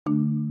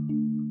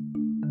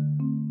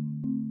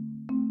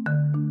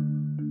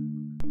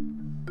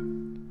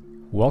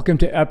Welcome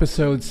to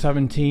episode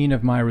 17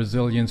 of my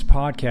Resilience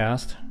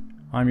podcast.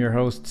 I'm your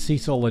host,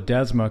 Cecil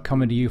Ledesma,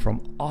 coming to you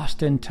from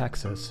Austin,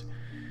 Texas.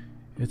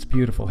 It's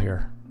beautiful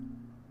here.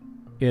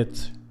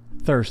 It's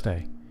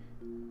Thursday,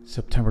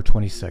 September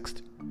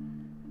 26th.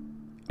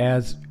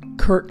 As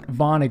Kurt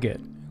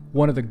Vonnegut,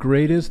 one of the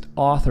greatest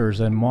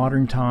authors in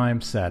modern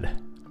times, said,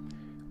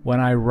 "When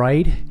I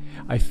write,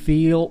 I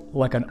feel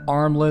like an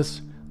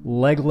armless,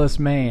 legless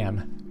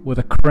man with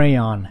a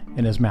crayon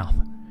in his mouth."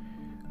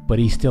 But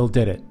he still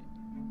did it.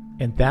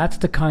 And that's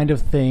the kind of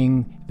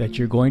thing that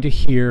you're going to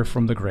hear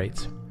from the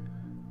greats.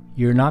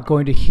 You're not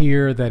going to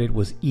hear that it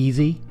was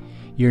easy.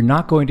 You're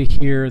not going to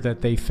hear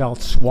that they felt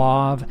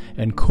suave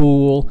and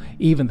cool.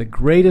 Even the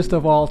greatest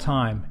of all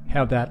time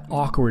have that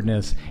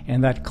awkwardness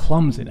and that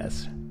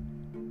clumsiness.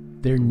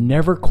 They're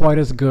never quite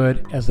as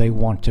good as they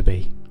want to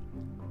be.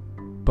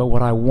 But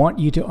what I want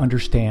you to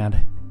understand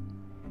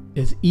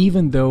is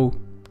even though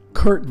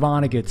Kurt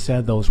Vonnegut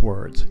said those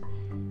words,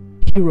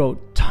 he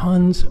wrote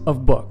tons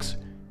of books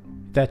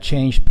that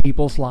changed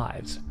people's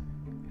lives,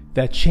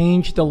 that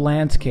changed the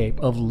landscape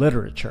of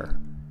literature.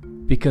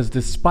 Because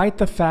despite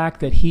the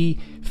fact that he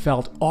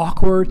felt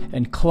awkward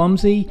and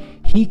clumsy,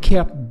 he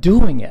kept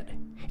doing it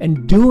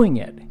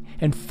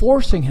and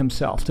forcing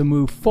himself to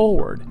move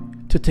forward,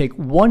 to take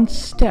one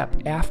step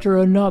after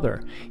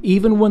another,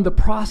 even when the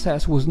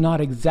process was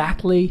not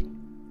exactly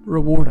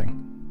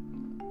rewarding.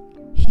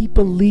 He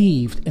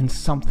believed in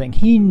something.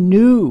 He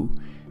knew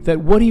that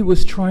what he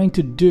was trying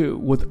to do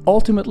would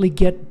ultimately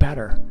get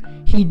better.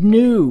 He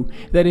knew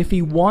that if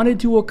he wanted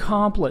to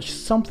accomplish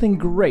something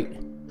great,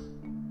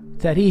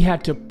 that he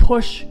had to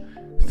push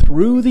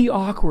through the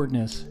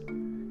awkwardness.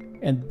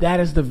 And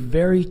that is the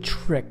very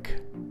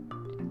trick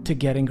to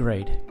getting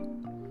great.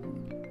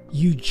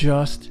 You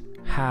just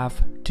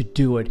have to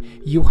do it.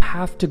 You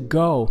have to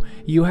go.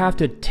 You have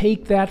to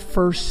take that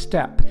first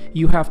step.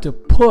 You have to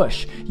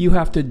push. You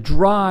have to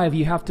drive.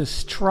 You have to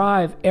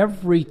strive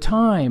every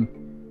time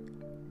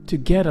to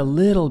get a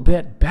little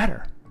bit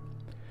better.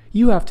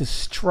 You have to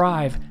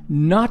strive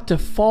not to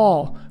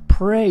fall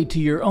prey to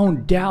your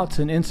own doubts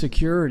and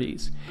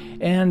insecurities.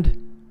 And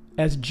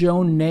as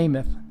Joan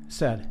Namath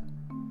said,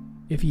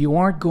 if you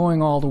aren't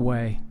going all the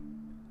way,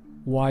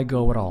 why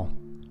go at all?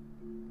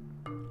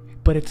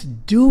 But it's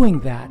doing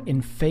that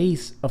in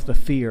face of the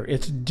fear.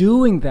 It's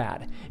doing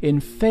that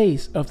in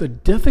face of the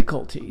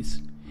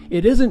difficulties.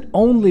 It isn't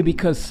only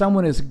because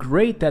someone is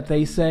great that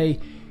they say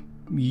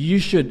you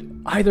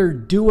should either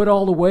do it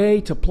all the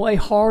way to play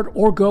hard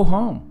or go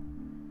home.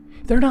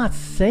 They're not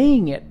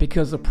saying it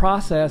because the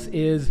process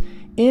is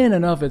in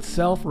and of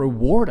itself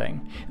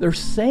rewarding. They're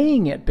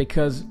saying it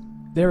because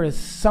there is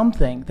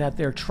something that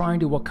they're trying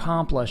to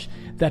accomplish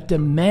that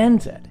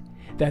demands it,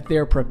 that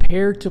they're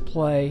prepared to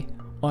play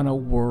on a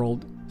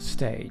world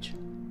stage.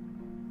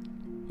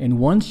 And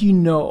once you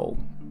know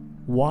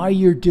why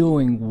you're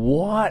doing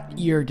what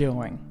you're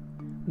doing,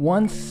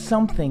 once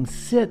something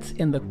sits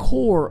in the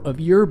core of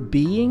your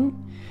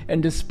being,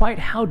 and despite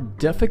how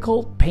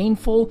difficult,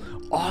 painful,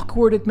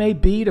 awkward it may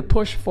be to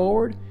push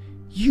forward,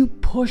 you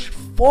push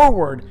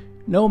forward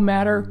no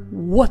matter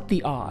what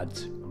the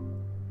odds.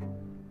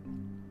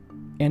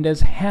 And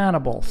as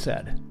Hannibal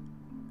said,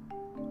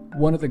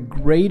 one of the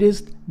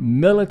greatest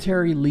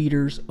military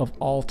leaders of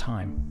all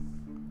time,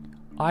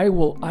 I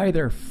will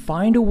either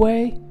find a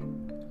way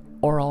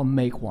or I'll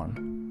make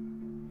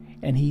one.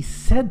 And he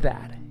said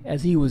that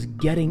as he was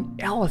getting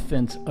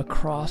elephants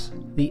across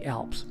the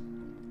Alps.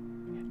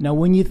 Now,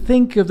 when you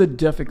think of the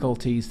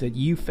difficulties that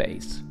you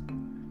face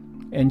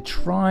and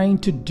trying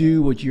to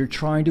do what you're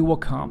trying to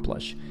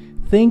accomplish,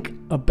 think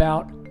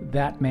about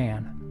that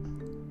man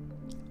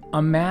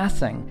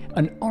amassing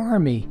an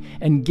army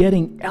and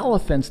getting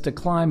elephants to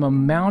climb a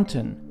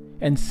mountain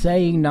and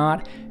saying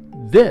not,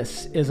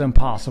 "This is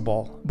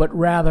impossible," but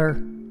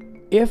rather,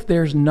 "If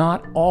there's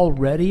not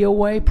already a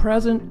way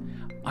present,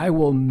 I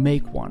will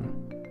make one."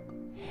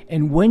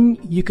 And when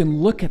you can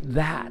look at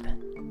that,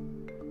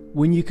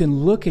 when you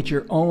can look at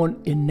your own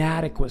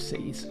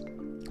inadequacies,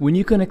 when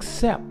you can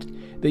accept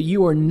that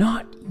you are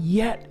not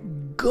yet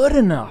good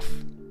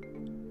enough,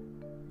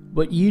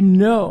 but you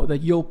know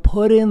that you'll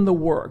put in the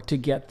work to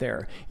get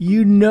there.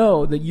 You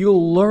know that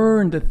you'll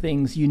learn the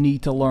things you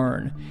need to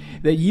learn,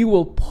 that you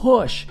will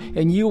push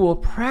and you will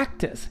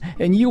practice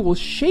and you will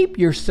shape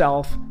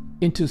yourself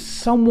into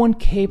someone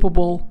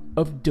capable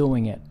of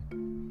doing it.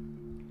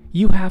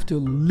 You have to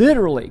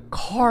literally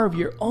carve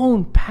your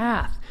own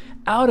path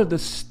out of the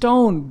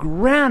stone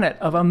granite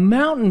of a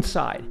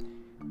mountainside.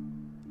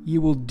 You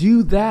will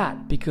do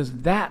that because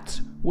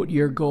that's what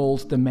your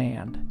goals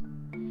demand.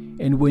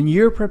 And when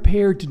you're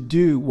prepared to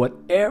do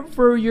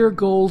whatever your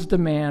goals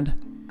demand,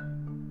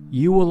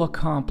 you will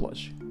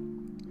accomplish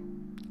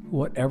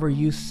whatever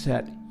you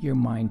set your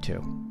mind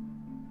to.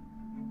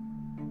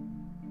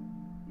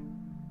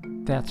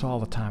 That's all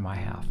the time I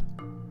have.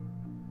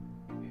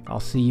 I'll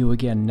see you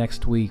again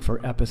next week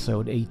for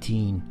episode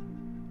 18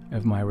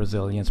 of my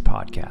Resilience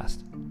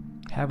podcast.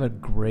 Have a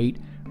great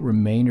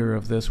remainder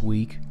of this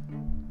week.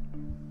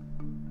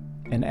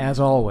 And as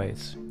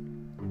always,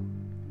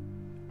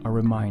 a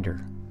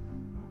reminder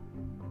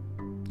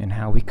in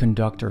how we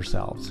conduct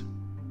ourselves.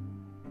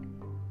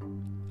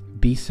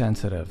 Be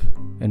sensitive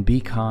and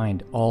be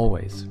kind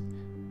always,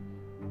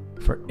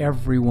 for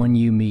everyone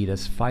you meet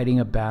is fighting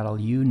a battle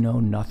you know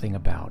nothing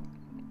about.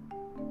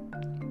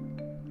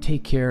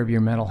 Take care of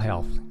your mental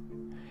health.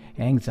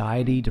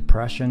 Anxiety,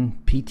 depression,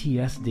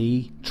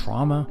 PTSD,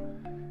 trauma.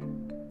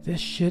 This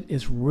shit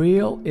is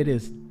real. It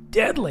is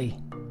deadly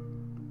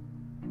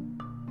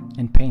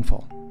and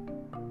painful.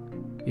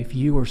 If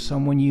you or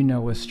someone you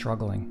know is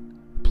struggling,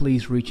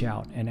 please reach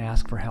out and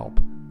ask for help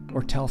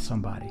or tell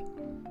somebody.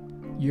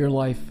 Your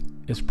life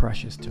is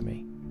precious to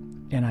me,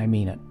 and I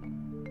mean it.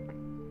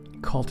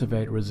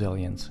 Cultivate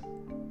resilience.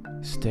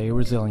 Stay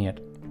resilient.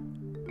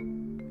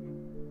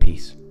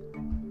 Peace.